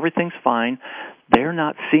thinking everything's fine. They're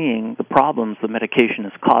not seeing the problems the medication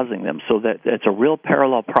is causing them, so that it's a real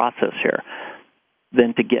parallel process here.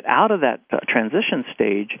 Then to get out of that transition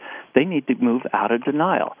stage, they need to move out of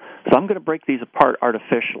denial. So I'm going to break these apart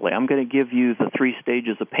artificially. I'm going to give you the 3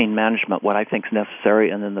 stages of pain management, what I think is necessary,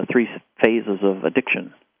 and then the 3 phases of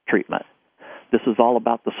addiction treatment. This is all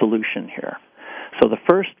about the solution here. So the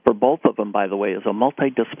first for both of them, by the way, is a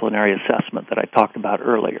multidisciplinary assessment that I talked about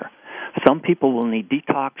earlier. Some people will need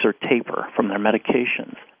detox or taper from their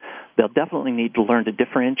medications. They'll definitely need to learn to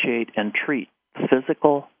differentiate and treat the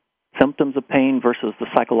physical symptoms of pain versus the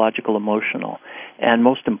psychological, emotional. And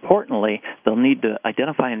most importantly, they'll need to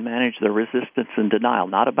identify and manage their resistance and denial,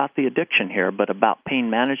 not about the addiction here, but about pain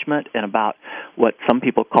management and about what some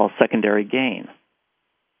people call secondary gain.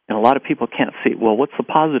 And a lot of people can't see, well, what's the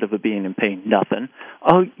positive of being in pain? Nothing.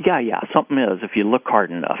 Oh, yeah, something is if you look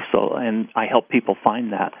hard enough. So, and I help people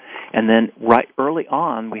find that. And then right early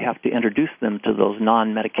on, we have to introduce them to those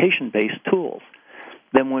non-medication-based tools.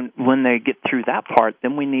 Then when they get through that part,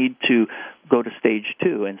 then we need to go to stage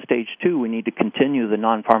 2. In stage 2, we need to continue the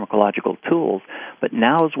non-pharmacological tools, but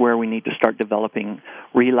now is where we need to start developing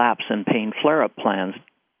relapse and pain flare-up plans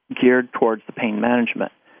geared towards the pain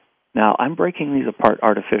management. Now, I'm breaking these apart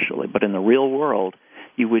artificially, but in the real world,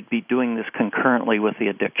 you would be doing this concurrently with the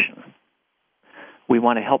addiction. We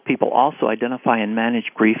want to help people also identify and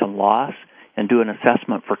manage grief and loss and do an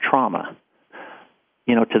assessment for trauma.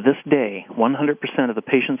 You know, to this day, 100% of the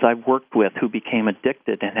patients I've worked with who became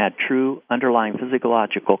addicted and had true underlying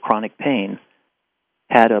physiological chronic pain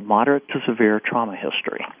had a moderate to severe trauma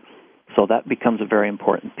history. So that becomes a very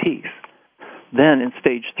important piece. Then in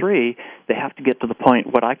stage 3, they have to get to the point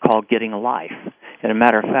what I call getting a life. And a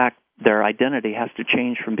matter of fact, their identity has to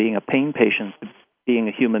change from being a pain patient to being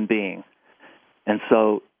a human being. And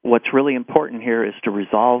so what's really important here is to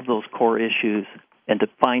resolve those core issues and to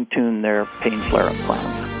fine-tune their pain flare-up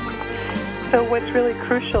plans. So what's really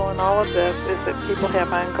crucial in all of this is that people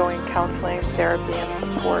have ongoing counseling, therapy,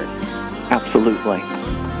 and support. Absolutely.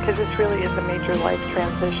 Because this really is a major life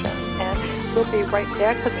transition. And we'll be right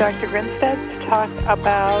back with Dr. Grinstead to talk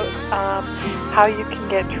about how you can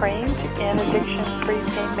get trained in addiction-free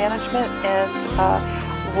pain management and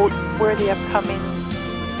where the upcoming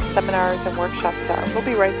seminars and workshops are. We'll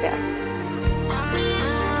be right back.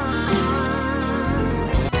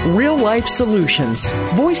 Real Life Solutions.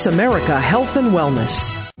 Voice America Health and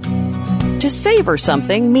Wellness. To savor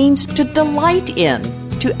something means to delight in,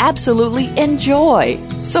 to absolutely enjoy.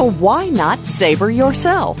 So why not savor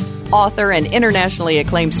yourself? Author and internationally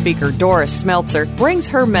acclaimed speaker Doris Smeltzer brings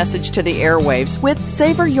her message to the airwaves with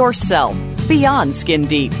Savor Yourself, Beyond Skin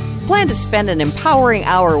Deep. Plan to spend an empowering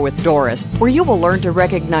hour with Doris, where you will learn to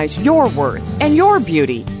recognize your worth and your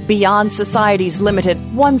beauty beyond society's limited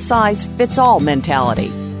one-size-fits-all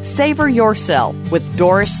mentality. Savor Yourself with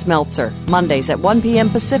Doris Smeltzer, Mondays at 1 p.m.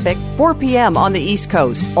 Pacific, 4 p.m. on the East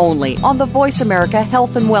Coast, only on the Voice America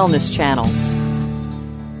Health and Wellness Channel.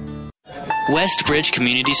 Westbridge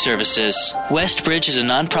Community Services. Westbridge is a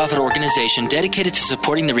nonprofit organization dedicated to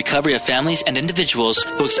supporting the recovery of families and individuals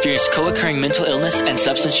who experience co-occurring mental illness and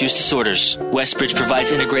substance use disorders. Westbridge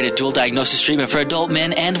provides integrated dual diagnosis treatment for adult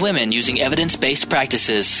men and women using evidence-based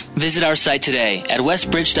practices. Visit our site today at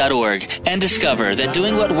westbridge.org and discover that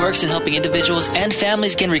doing what works in helping individuals and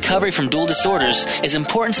families gain recovery from dual disorders is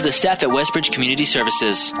important to the staff at Westbridge Community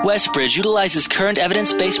Services. Westbridge utilizes current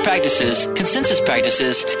evidence-based practices, consensus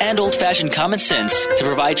practices, and old-fashioned common sense to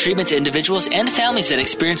provide treatment to individuals and families that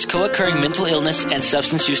experience co-occurring mental illness and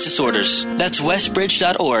substance use disorders. That's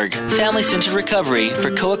westbridge.org, family-centered recovery for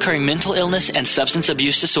co-occurring mental illness and substance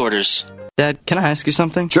abuse disorders. Dad, can I ask you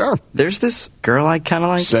something? Sure. There's this girl I kind of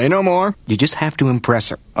like. Say no more. You just have to impress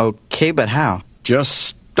her. Okay, but how?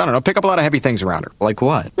 Just, I don't know, pick up a lot of heavy things around her. Like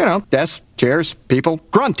what? You know, desks, chairs, people.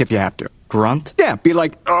 Grunt if you have to. Grunt? Yeah, be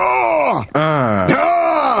like, oh!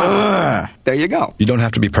 There you go. You don't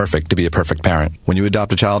have to be perfect to be a perfect parent. When you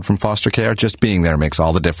adopt a child from foster care, just being there makes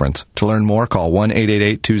all the difference. To learn more, call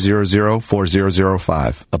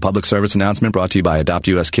 1-888-200-4005. A public service announcement brought to you by Adopt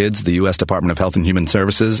U.S. Kids, the U.S. Department of Health and Human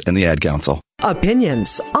Services, and the Ad Council.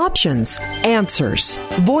 Opinions, options, answers.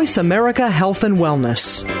 Voice America Health and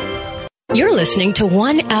Wellness. You're listening to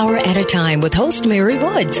 1 Hour at a Time with host Mary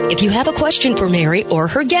Woods. If you have a question for Mary or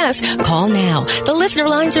her guest, call now. The listener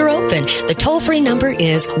lines are open. The toll-free number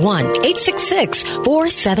is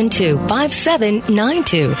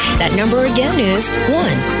 1-866-472-5792. That number again is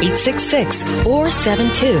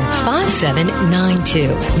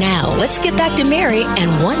 1-866-472-5792. Now, let's get back to Mary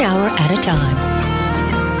and 1 Hour at a Time.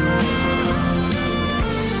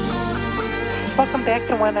 Welcome back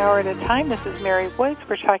to 1 Hour at a Time. This is Mary Woods.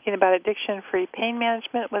 We're talking about addiction-free pain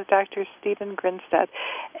management with Dr. Stephen Grinstead.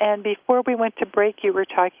 And before we went to break, you were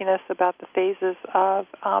talking to us about the phases of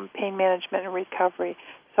pain management and recovery.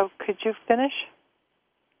 So could you finish,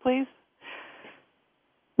 please?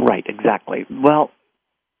 Right, exactly. Well,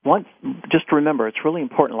 just remember, it's really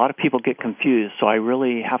important. A lot of people get confused, so I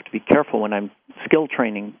really have to be careful when I'm skill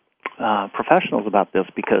training professionals about this,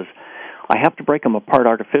 because I have to break them apart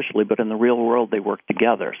artificially, but in the real world they work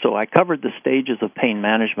together. So I covered the stages of pain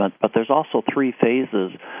management, but there's also 3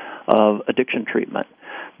 phases of addiction treatment.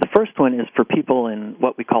 The first one is for people in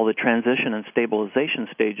what we call the transition and stabilization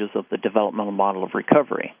stages of the developmental model of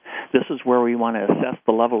recovery. This is where we want to assess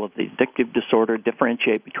the level of the addictive disorder,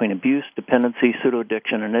 differentiate between abuse, dependency,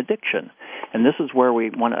 pseudo-addiction, and addiction. And this is where we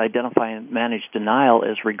want to identify and manage denial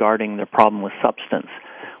as regarding the problem with substance.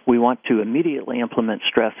 We want to immediately implement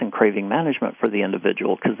stress and craving management for the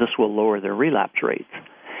individual because this will lower their relapse rates,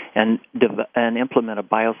 and implement a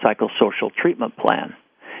biopsychosocial treatment plan,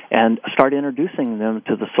 and start introducing them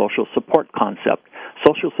to the social support concept.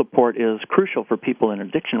 Social support is crucial for people in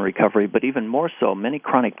addiction recovery, but even more so, many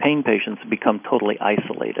chronic pain patients become totally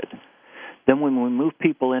isolated. Then when we move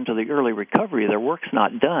people into the early recovery, their work's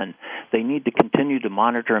not done. They need to continue to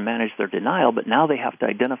monitor and manage their denial, but now they have to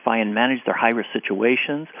identify and manage their high-risk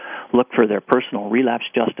situations, look for their personal relapse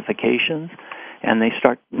justifications, and they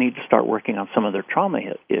need to start working on some of their trauma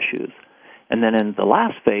issues. And then in the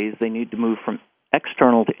last phase, they need to move from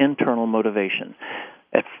external to internal motivation.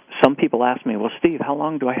 If some people ask me, well, Steve, how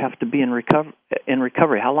long do I have to be in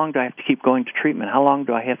recovery? How long do I have to keep going to treatment? How long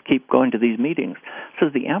do I have to keep going to these meetings? So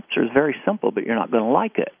the answer is very simple, but you're not going to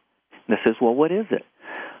like it. And I says, well, what is it?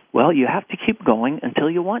 Well, you have to keep going until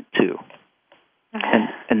you want to.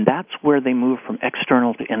 And that's where they move from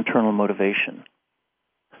external to internal motivation.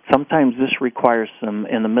 Sometimes this requires some,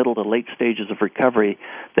 in the middle to late stages of recovery,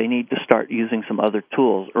 they need to start using some other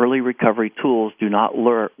tools. Early recovery tools do not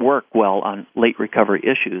work well on late recovery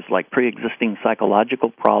issues like pre-existing psychological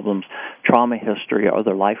problems, trauma history, or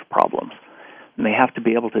other life problems. And they have to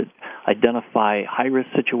be able to identify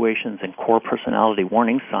high-risk situations and core personality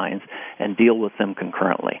warning signs and deal with them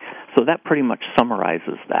concurrently. So that pretty much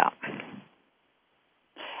summarizes that.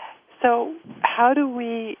 So how do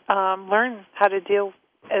we learn how to deal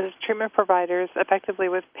as treatment providers effectively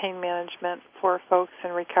with pain management for folks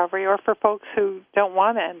in recovery or for folks who don't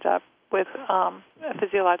want to end up with a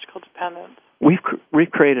physiological dependence?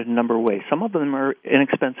 We've created a number of ways. Some of them are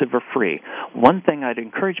inexpensive or free. One thing I'd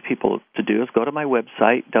encourage people to do is go to my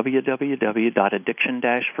website,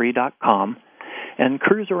 www.addiction-free.com, and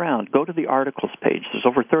cruise around. Go to the articles page. There's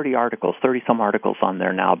over 30-some articles on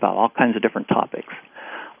there now about all kinds of different topics.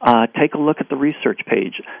 Take a look at the research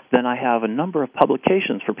page. Then I have a number of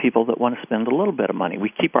publications for people that want to spend a little bit of money. We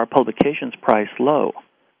keep our publications price low.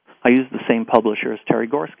 I use the same publisher as Terry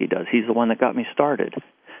Gorski does. He's the one that got me started.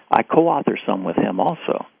 I co-author some with him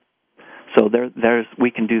also. So we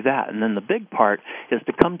can do that. And then the big part is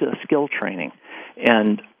to come to a skill training.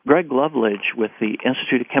 And Greg Loveridge with the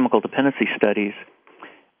Institute of Chemical Dependency Studies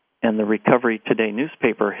and the Recovery Today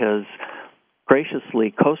newspaper has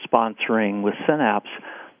graciously co-sponsoring with CENAPS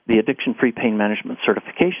the Addiction-Free Pain Management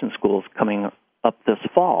Certification Schools coming up this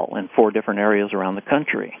fall in 4 different areas around the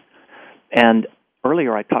country. And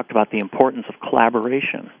earlier I talked about the importance of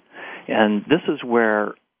collaboration. And this is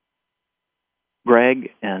where Greg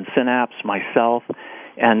and CENAPS, myself,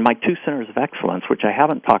 and my 2 centers of excellence, which I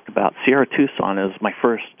haven't talked about. Sierra Tucson is my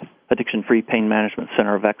first Addiction-Free Pain Management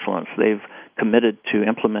Center of Excellence. They've committed to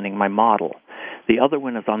implementing my model. The other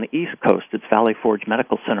one is on the East Coast. It's Valley Forge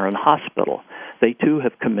Medical Center and Hospital. They, too,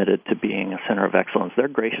 have committed to being a center of excellence. They're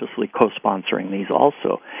graciously co-sponsoring these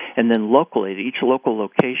also. And then locally, at each local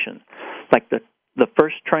location, like the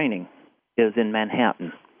first training is in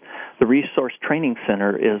Manhattan. The Resource Training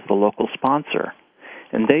Center is the local sponsor.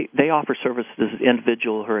 And they offer services to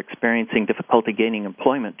individuals who are experiencing difficulty gaining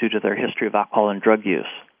employment due to their history of alcohol and drug use,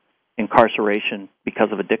 incarceration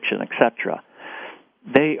because of addiction, etc.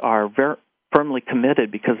 They are very firmly committed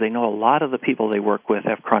because they know a lot of the people they work with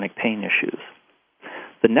have chronic pain issues.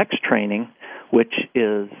 The next training, which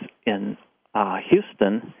is in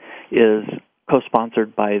Houston, is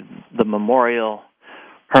co-sponsored by the Memorial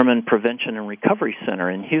Hermann Prevention and Recovery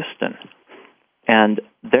Center in Houston. And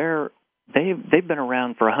they've been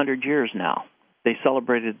around for 100 years now. They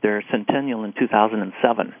celebrated their centennial in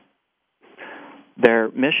 2007. Their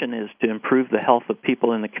mission is to improve the health of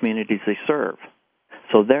people in the communities they serve.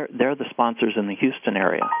 So they're the sponsors in the Houston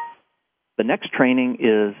area. The next training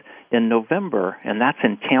is in November, and that's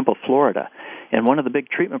in Tampa, Florida. And one of the big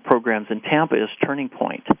treatment programs in Tampa is Turning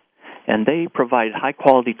Point. And they provide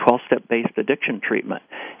high-quality 12-step-based addiction treatment.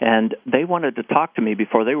 And they wanted to talk to me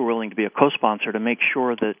before they were willing to be a co-sponsor to make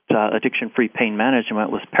sure that addiction-free pain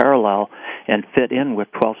management was parallel and fit in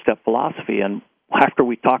with 12-step philosophy. And after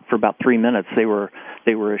we talked for about 3 minutes, they were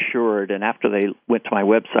assured, and after they went to my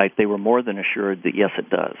website, they were more than assured that, yes, it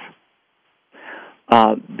does.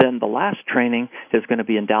 Then the last training is going to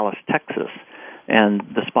be in Dallas, Texas, and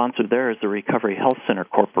the sponsor there is the Recovery Health Center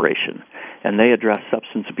Corporation. and they address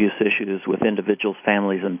substance abuse issues with individuals,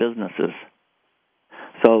 families, and businesses.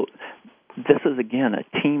 So this is, again,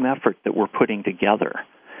 a team effort that we're putting together.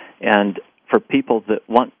 And for people that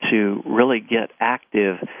want to really get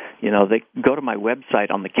active, they go to my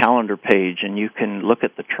website on the calendar page, and you can look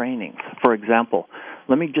at the trainings. For example,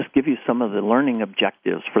 let me just give you some of the learning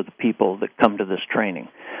objectives for the people that come to this training.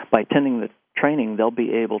 By attending the training, they'll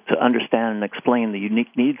be able to understand and explain the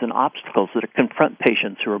unique needs and obstacles that confront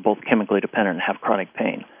patients who are both chemically dependent and have chronic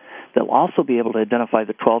pain. They'll also be able to identify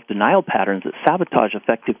the 12 denial patterns that sabotage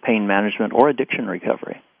effective pain management or addiction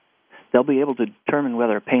recovery. They'll be able to determine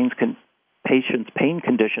whether a patient's pain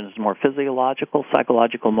condition is more physiological,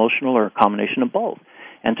 psychological, emotional, or a combination of both,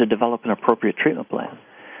 and to develop an appropriate treatment plan.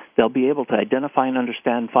 They'll be able to identify and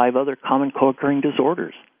understand 5 other common co-occurring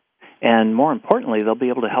disorders. And more importantly, they'll be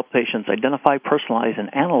able to help patients identify, personalize,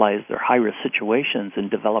 and analyze their high-risk situations and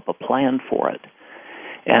develop a plan for it.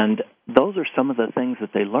 And those are some of the things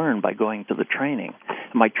that they learn by going to the training.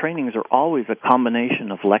 And my trainings are always a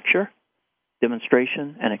combination of lecture,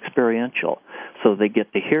 demonstration, and experiential. So they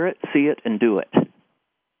get to hear it, see it, and do it.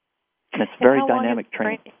 And it's very dynamic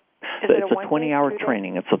training. It's a 20-hour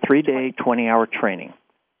training. It's a 3-day, 20-hour training.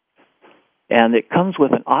 And it comes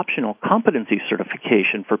with an optional competency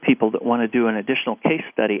certification for people that want to do an additional case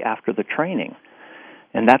study after the training.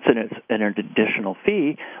 And that's an additional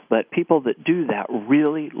fee, but people that do that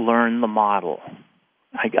really learn the model.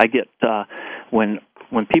 I get when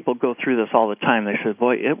people go through this all the time, they say,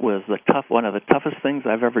 "Boy, it was one of the toughest things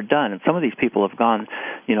I've ever done." And some of these people have done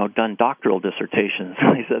doctoral dissertations.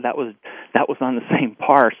 They said that was on the same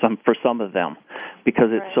par for some of them,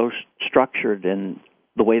 because it's so structured and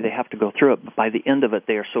the way they have to go through it. But by the end of it,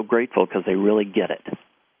 they are so grateful because they really get it.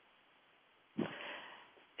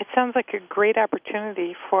 It sounds like a great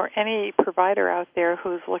opportunity for any provider out there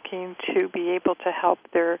who's looking to be able to help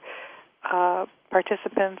their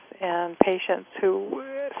participants and patients who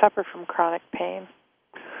suffer from chronic pain.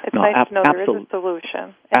 It's nice to know there is a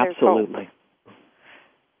solution. And absolutely. There's hope.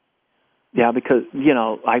 Yeah, because,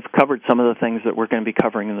 I've covered some of the things that we're going to be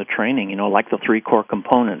covering in the training, like the 3 core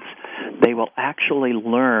components. They will actually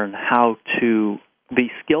learn how to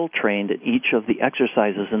be skill-trained at each of the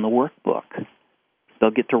exercises in the workbook. They'll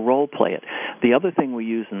get to role-play it. The other thing we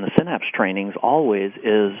use in the Synapse trainings always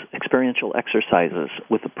is experiential exercises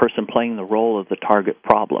with the person playing the role of the target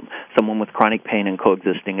problem, someone with chronic pain and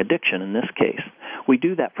coexisting addiction in this case. We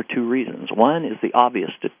do that for 2 reasons. One is the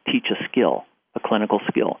obvious, to teach a skill, a clinical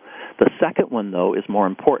skill. The second one, though, is more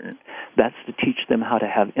important. That's to teach them how to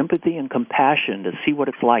have empathy and compassion to see what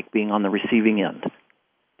it's like being on the receiving end.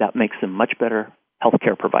 That makes them much better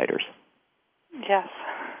healthcare providers. Yes.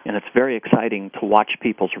 And it's very exciting to watch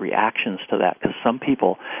people's reactions to that, because some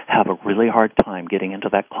people have a really hard time getting into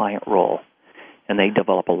that client role, and they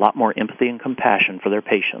develop a lot more empathy and compassion for their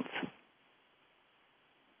patients.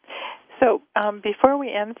 So before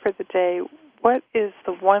we end for the day, what is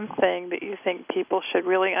the one thing that you think people should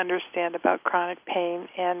really understand about chronic pain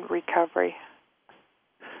and recovery?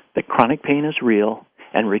 That chronic pain is real,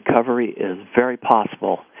 and recovery is very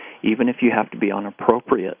possible, even if you have to be on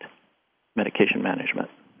appropriate medication management.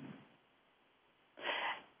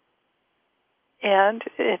 And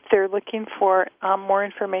if they're looking for more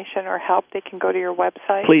information or help, they can go to your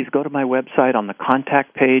website? Please go to my website. On the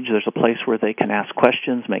contact page, there's a place where they can ask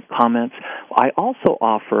questions, make comments. I also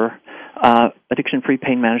offer addiction-free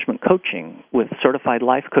pain management coaching with certified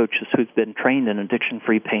life coaches who've been trained in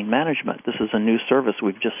addiction-free pain management. This is a new service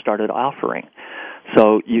we've just started offering.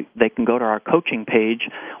 So they can go to our coaching page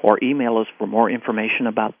or email us for more information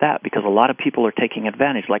about that, because a lot of people are taking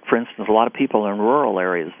advantage. Like, for instance, a lot of people in rural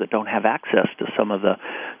areas that don't have access to some of the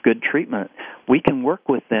good treatment. We can work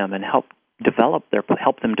with them and help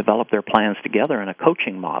them develop their plans together in a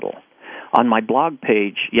coaching model. On my blog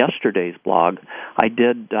page, yesterday's blog, I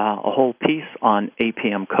did a whole piece on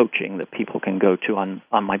APM coaching that people can go to on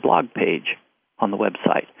my blog page on the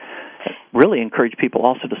website. I really encourage people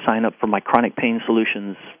also to sign up for my Chronic Pain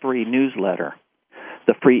Solutions free newsletter.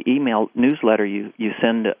 The free email newsletter, you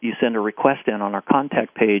send a request in on our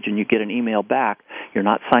contact page, and you get an email back. You're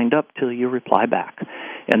not signed up till you reply back.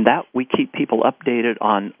 And that we keep people updated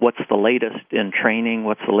on what's the latest in training,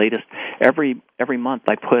 what's the latest. Every month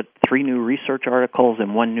I put 3 new research articles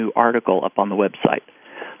and 1 new article up on the website.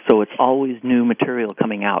 So it's always new material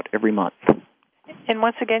coming out every month. And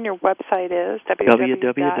once again, your website is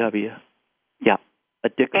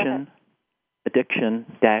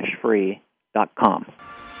addiction-free.com.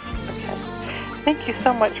 Okay. Thank you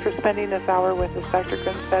so much for spending this hour with us, Dr.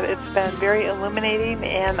 Grinstead. It's been very illuminating,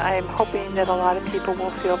 and I'm hoping that a lot of people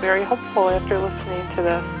will feel very hopeful after listening to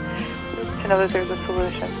this. to know that there's a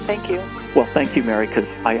solution. Thank you. Well, thank you, Mary, because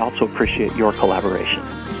I also appreciate your collaboration.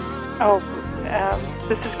 Oh,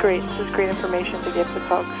 this is great. This is great information to give to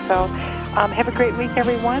folks. So have a great week,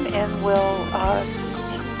 everyone, and we'll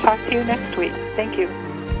talk to you next week. Thank you.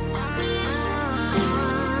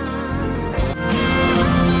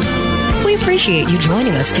 We appreciate you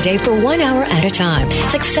joining us today for 1 hour at a time.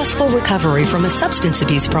 Successful recovery from a substance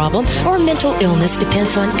abuse problem or mental illness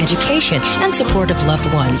depends on education and support of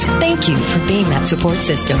loved ones. Thank you for being that support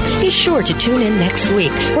system. Be sure to tune in next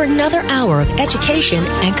week for another hour of education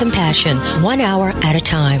and compassion. 1 hour at a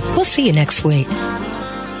time. We'll see you next week.